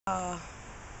Uh,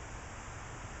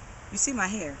 you see my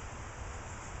hair?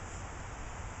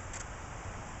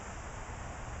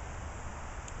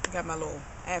 I got my little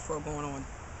afro going on.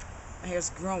 My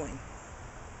hair's growing.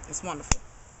 It's wonderful.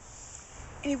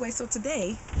 Anyway, so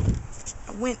today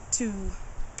I went to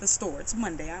the store. It's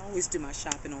Monday. I always do my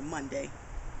shopping on Monday.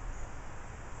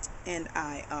 And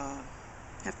I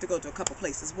have to go to a couple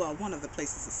places. Well, one of the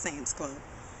places is Sam's Club.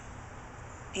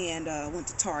 And went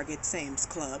to Target, Sam's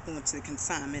Club. Went to the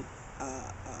consignment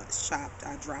shop.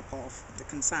 I drop off the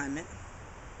consignment.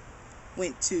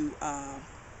 Went to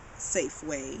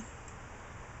Safeway,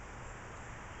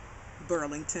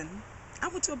 Burlington. I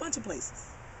went to a bunch of places.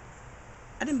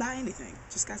 I didn't buy anything,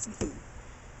 just got some food.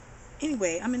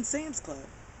 Anyway, I'm in Sam's Club,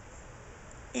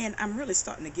 and I'm really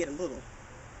starting to get a little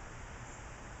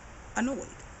annoyed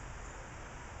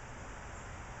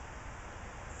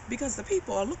because the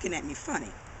people are looking at me funny.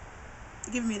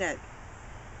 They're giving me that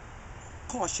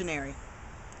cautionary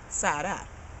side eye.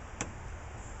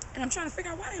 And I'm trying to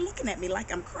figure out why they're looking at me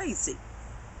like I'm crazy.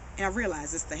 And I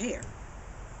realize it's the hair.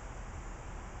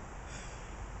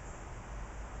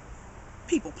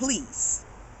 People, please,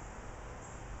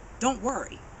 don't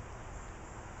worry.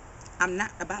 I'm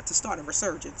not about to start a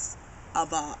resurgence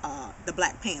of the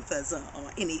Black Panthers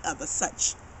or any other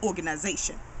such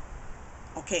organization.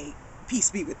 Okay,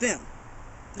 peace be with them.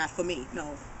 Not for me,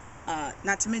 no.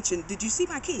 Not to mention, did you see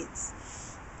my kids?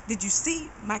 Did you see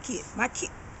my kid? My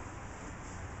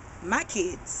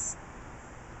kids.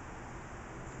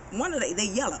 One of they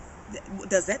yellow.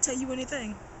 Does that tell you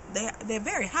anything? They're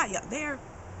very high up. They're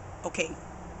okay.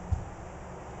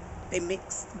 They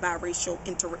mix biracial,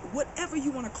 whatever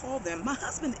you want to call them. My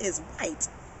husband is white.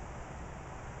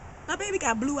 My baby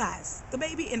got blue eyes. The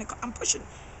baby in the car, I'm pushing.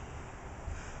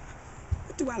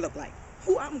 What do I look like?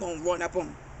 Who I'm gonna run up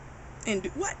on and do?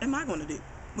 What am I gonna do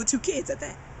with two kids at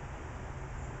that?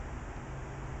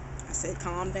 I said,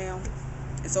 calm down.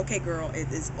 It's okay, girl.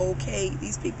 It is okay.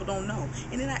 These people don't know.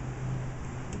 And then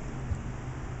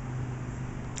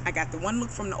I got the one look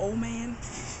from the old man,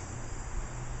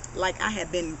 like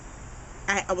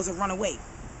I was a runaway.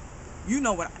 You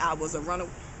know what? I was a runaway.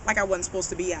 Like I wasn't supposed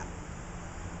to be out.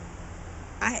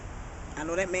 I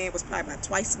know that man was probably about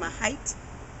twice my height.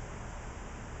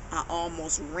 I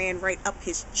almost ran right up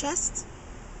his chest.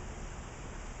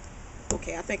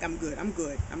 Okay, I think I'm good. I'm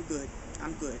good.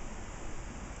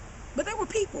 But there were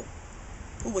people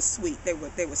who were sweet. They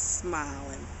were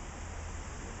smiling.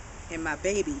 And my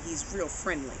baby, he's real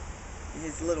friendly in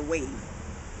his little wave.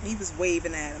 He was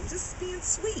waving at him, just being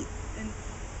sweet. And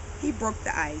he broke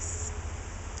the ice.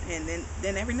 And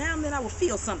then every now and then I would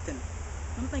feel something.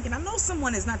 I'm thinking, I know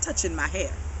someone is not touching my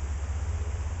hair.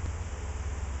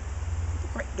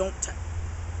 Don't touch.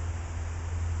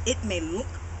 It may look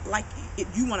like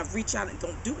you want to reach out, and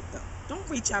don't do it though. Don't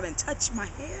reach out and touch my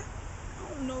hair.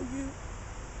 I don't know you.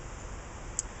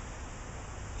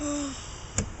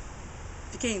 If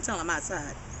you can't tell, I'm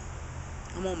outside.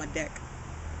 I'm on my deck.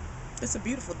 It's a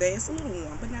beautiful day. It's a little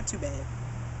warm, but not too bad.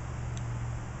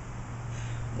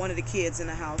 One of the kids in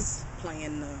the house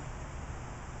playing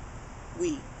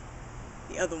Wii.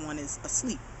 The other one is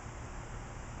asleep.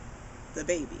 The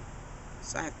baby.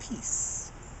 So I have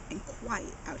peace and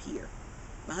quiet out here.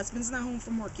 My husband's not home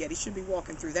from work yet. He should be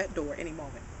walking through that door any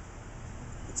moment.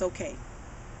 It's okay.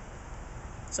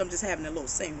 So I'm just having a little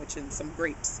sandwich and some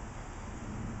grapes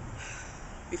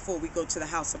before we go to the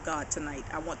house of God tonight.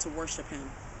 I want to worship him.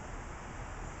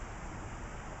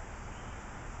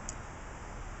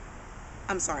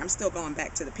 I'm sorry, I'm still going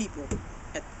back to the people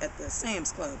at the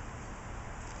Sam's Club.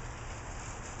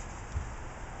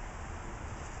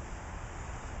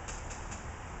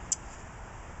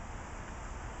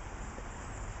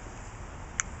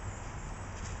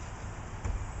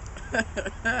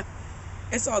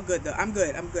 It's all good though. I'm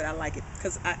good. I like it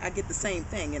because I get the same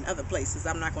thing in other places.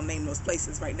 I'm not gonna name those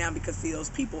places right now because see, those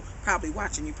people probably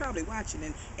watching. You're probably watching,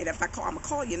 and if I'm gonna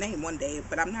call your name one day,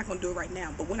 but I'm not gonna do it right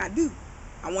now. But when I do,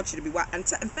 I want you to be watching. In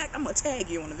fact, I'm gonna tag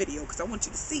you on the video because I want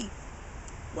you to see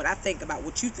what I think about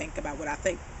what you think about what I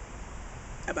think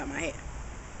about my hair.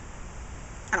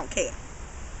 I don't care.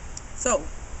 So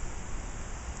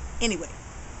anyway,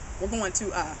 we're going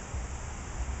to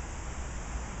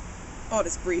oh,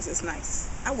 this breeze is nice.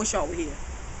 I wish y'all were here.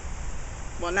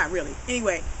 Well, not really.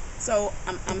 Anyway, so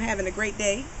I'm having a great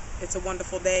day. It's a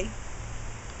wonderful day.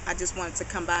 I just wanted to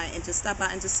come by and just stop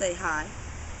by and just say hi.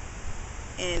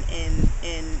 And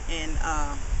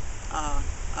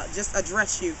just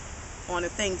address you on the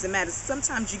things that matter.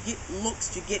 Sometimes you get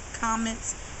looks, you get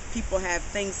comments. People have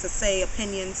things to say,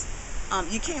 opinions.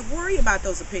 You can't worry about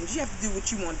those opinions. You have to do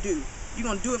what you want to do. You're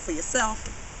going to do it for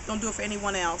yourself. Don't do it for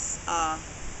anyone else.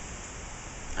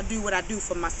 I do what I do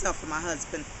for myself and my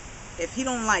husband. If he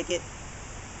don't like it,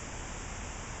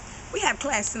 we have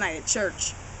class tonight at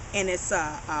church, and it's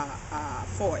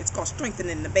it's called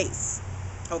strengthening the base.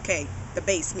 Okay, the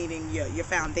base meaning your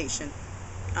foundation.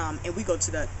 And we go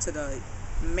to the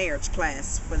marriage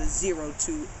class for the 0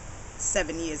 to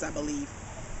 7 years, I believe.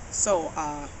 So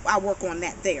I work on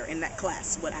that there in that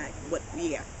class.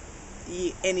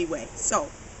 Anyway, so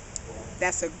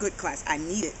that's a good class. I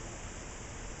need it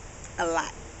a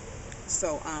lot.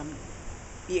 So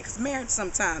because marriage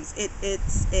sometimes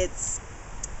it's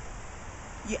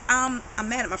I'm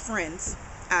mad at my friends.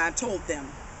 I told them,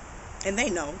 and they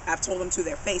know. I've told them to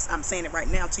their face. I'm saying it right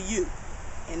now to you,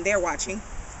 and they're watching.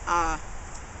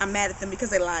 I'm mad at them because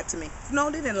they lied to me. No,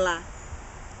 they didn't lie.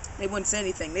 They wouldn't say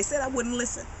anything. They said I wouldn't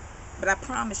listen. But I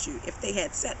promise you, if they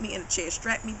had sat me in a chair,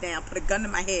 strapped me down, put a gun to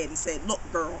my head and said, look,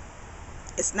 girl,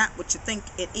 it's not what you think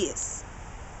it is.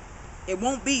 It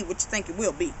won't be what you think it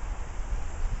will be.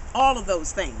 All of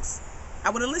those things. I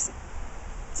would have listened.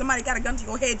 Somebody got a gun to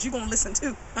your head, you're going to listen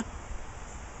too.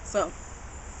 So,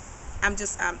 I'm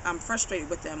frustrated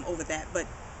with them over that, but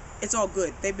it's all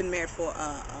good. They've been married for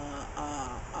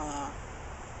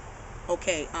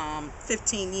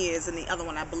 15 years, and the other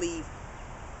one, I believe,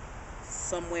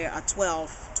 somewhere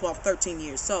 13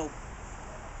 years. So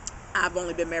I've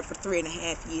only been married for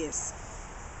 3.5 years.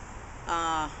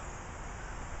 Got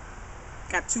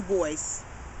 2 boys,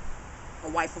 a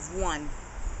wife of 1,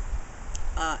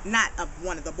 not of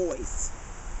one of the boys,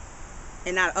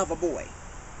 and not of a boy.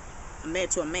 I'm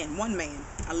married to a man, 1 man.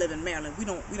 I live in Maryland. We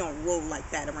don't roll like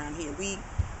that around here. We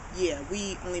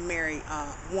only marry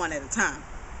 1 at a time.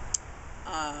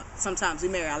 Sometimes we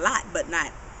marry a lot, but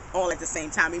not all at the same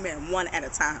time. We marry 1 at a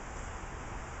time.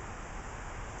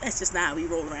 That's just not how we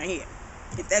roll around here.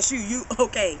 If that's you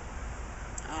okay.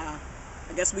 I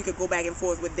guess we could go back and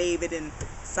forth with David and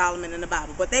Solomon in the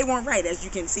Bible, but they weren't right, as you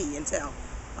can see and tell.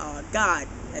 God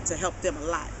had to help them a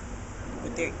lot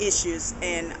with their issues,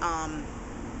 and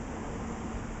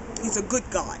He's a good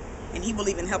God, and He will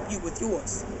even help you with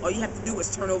yours. All you have to do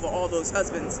is turn over all those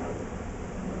husbands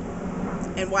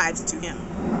and wives to Him,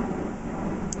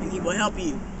 and He will help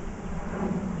you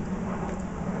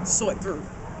sort through.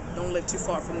 Don't live too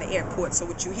far from the airport, so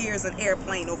what you hear is an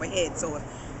airplane overhead. So if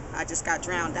I just got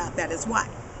drowned out, that is why.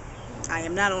 I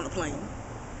am not on a plane,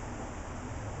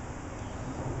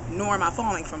 nor am I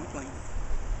falling from a plane.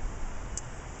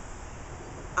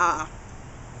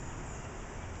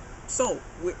 So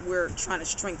we're trying to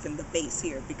strengthen the base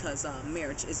here, because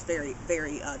marriage is very,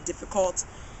 very difficult.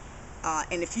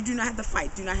 And if you do not have the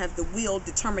fight, do not have the will,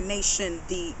 determination,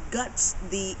 the guts,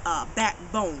 the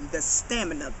backbone, the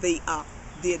stamina, the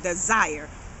desire,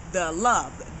 the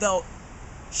love, the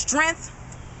strength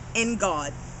in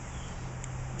God,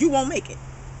 you won't make it.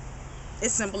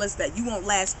 It's simple as that. You won't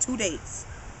last 2 days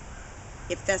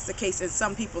if that's the case. And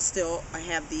some people still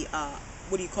have the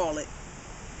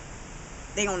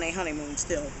they on their honeymoon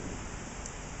still.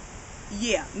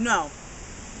 No,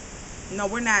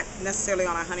 we're not necessarily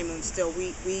on our honeymoon still.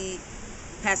 We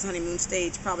passed the honeymoon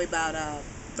stage probably about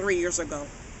 3 years ago.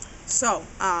 So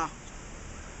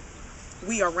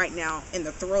we are right now in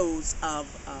the throes of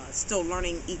still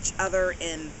learning each other,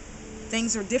 and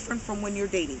things are different from when you're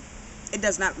dating. It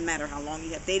does not matter how long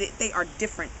you have dated. They are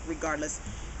different regardless.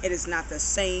 It is not the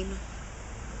same,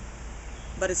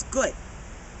 but it's good.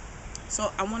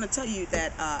 So I want to tell you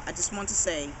that I just want to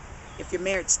say, if you're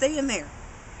married, stay in there.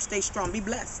 Stay strong. Be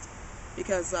blessed.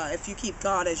 Because if you keep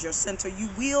God as your center, you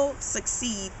will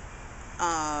succeed.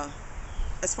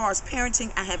 As far as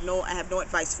parenting, I have no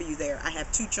advice for you there. I have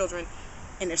 2 children,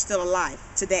 and they're still alive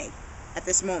today, at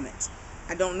this moment.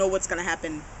 I don't know what's going to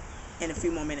happen in a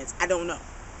few more minutes. I don't know.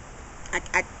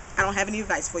 I don't have any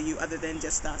advice for you other than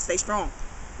just stay strong,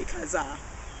 because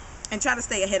and try to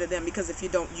stay ahead of them, because if you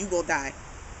don't, you will die.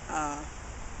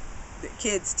 The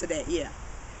kids today,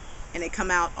 and they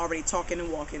come out already talking and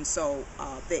walking, so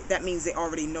that means they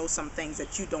already know some things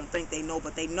that you don't think they know,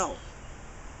 but they know,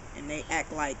 and they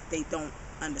act like they don't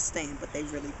understand, but they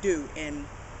really do, and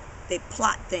they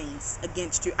plot things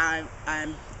against you.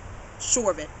 I'm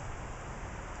sure of it.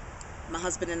 My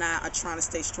husband and I are trying to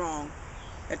stay strong,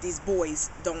 that these boys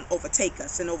don't overtake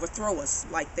us and overthrow us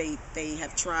like they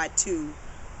have tried to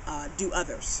do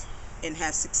others, and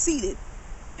have succeeded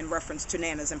in reference to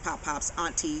nanas and pop-pops,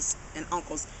 aunties and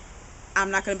uncles. I'm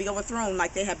not going to be overthrown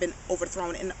like they have been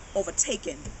overthrown and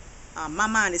overtaken. My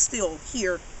mind is still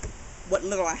here, what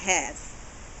little I have,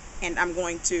 and I'm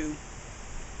going to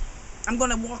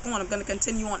walk on. I'm going to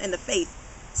continue on in the faith.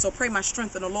 So pray my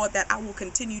strength in the Lord that I will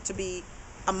continue to be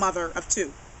a mother of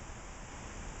 2.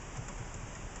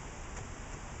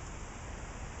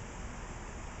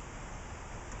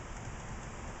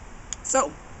 So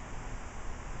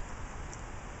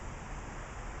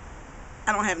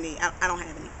I don't have any. I don't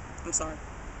have any. I'm sorry.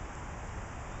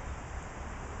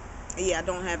 Yeah, I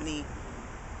don't have any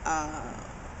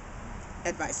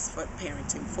advice for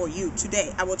parenting for you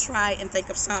today. I will try and think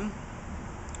of some.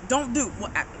 Don't do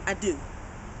what I do.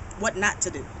 What not to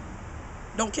do.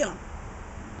 Don't kill them.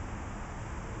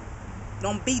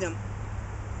 Don't beat them.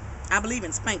 I believe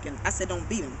in spanking. I said don't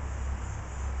beat them.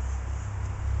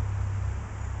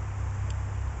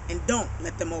 And don't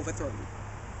let them overthrow you.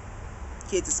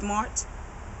 Kids are smart,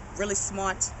 really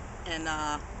smart, and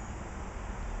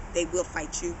they will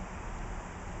fight you.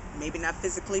 Maybe not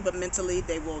physically, but mentally.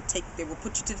 They will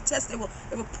put you to the test. They will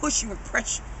push you and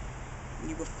pressure. And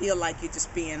you will feel like you're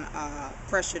just being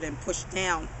pressured and pushed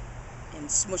down and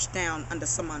smushed down under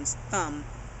someone's thumb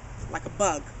like a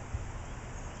bug.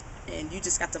 And you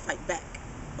just got to fight back,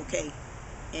 okay?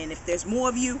 And if there's more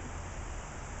of you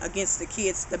against the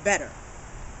kids, the better.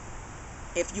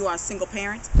 If you are a single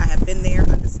parent, I have been there,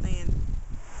 understand.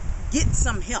 Get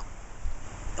some help,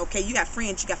 okay? You got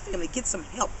friends, you got family. Get some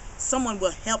help. Someone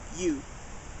will help you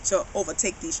to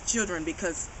overtake these children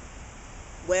because,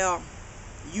 well,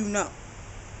 you know.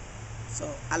 So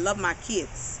I love my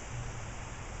kids.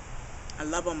 I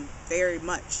love them very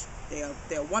much.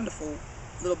 They're wonderful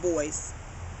little boys.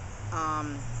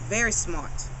 Very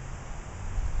smart.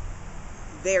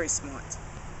 Very smart.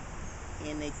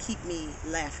 And they keep me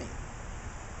laughing.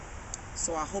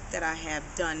 So I hope that I have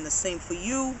done the same for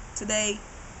you today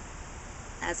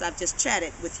as I've just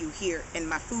chatted with you here. And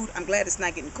my food, I'm glad it's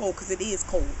not getting cold because it is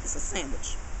cold. It's a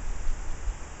sandwich.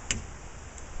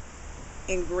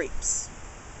 And grapes.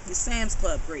 The Sam's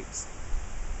Club grapes.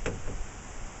 You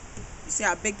see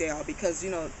how big they are because, you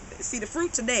know, see the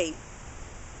fruit today.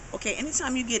 Okay,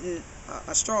 anytime you're getting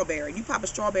a strawberry, you pop a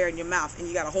strawberry in your mouth and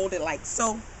you got to hold it like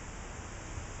so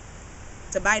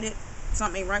to bite it.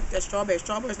 Something ain't right with that strawberry.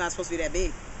 Strawberry's not supposed to be that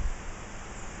big.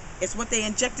 It's what they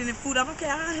injected in food. I don't care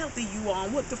how healthy you are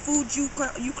and what the food you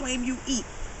claim you eat.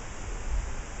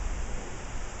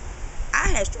 I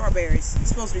had strawberries. It's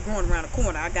supposed to be growing around the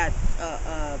corner. I got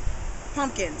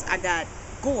pumpkins. I got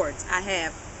gourds. I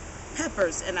have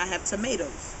peppers and I have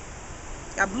tomatoes.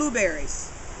 Got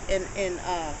blueberries and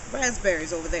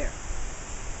raspberries over there.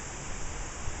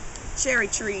 Cherry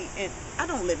tree. And I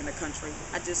don't live in the country.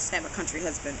 I just have a country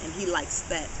husband and he likes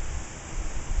that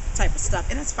type of stuff,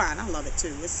 and that's fine. I love it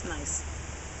too. It's nice.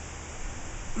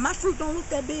 My fruit don't look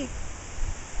that big.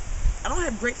 I don't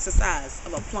have grapes the size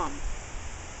of a plum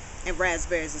and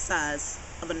raspberries the size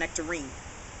of a nectarine.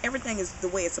 Everything is the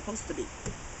way it's supposed to be.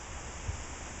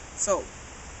 So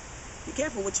be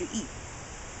careful what you eat,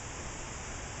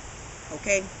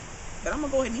 okay? But I'm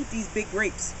gonna go ahead and eat these big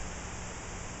grapes.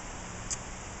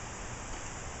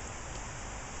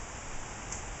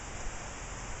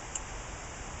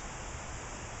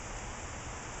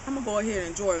 I'm going to go ahead and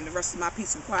enjoy the rest of my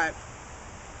peace and quiet.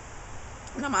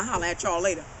 And I'm going to holler at y'all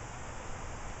later.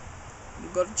 You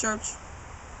go to church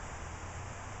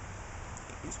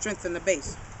and strengthen the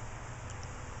base.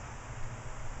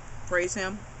 Praise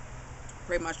Him.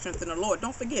 Pray my strength in the Lord.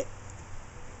 Don't forget,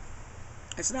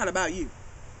 it's not about you.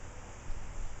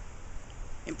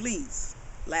 And please,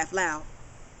 laugh loud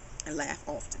and laugh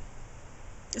often.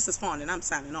 This is Fawn, and I'm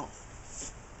signing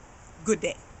off. Good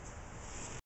day.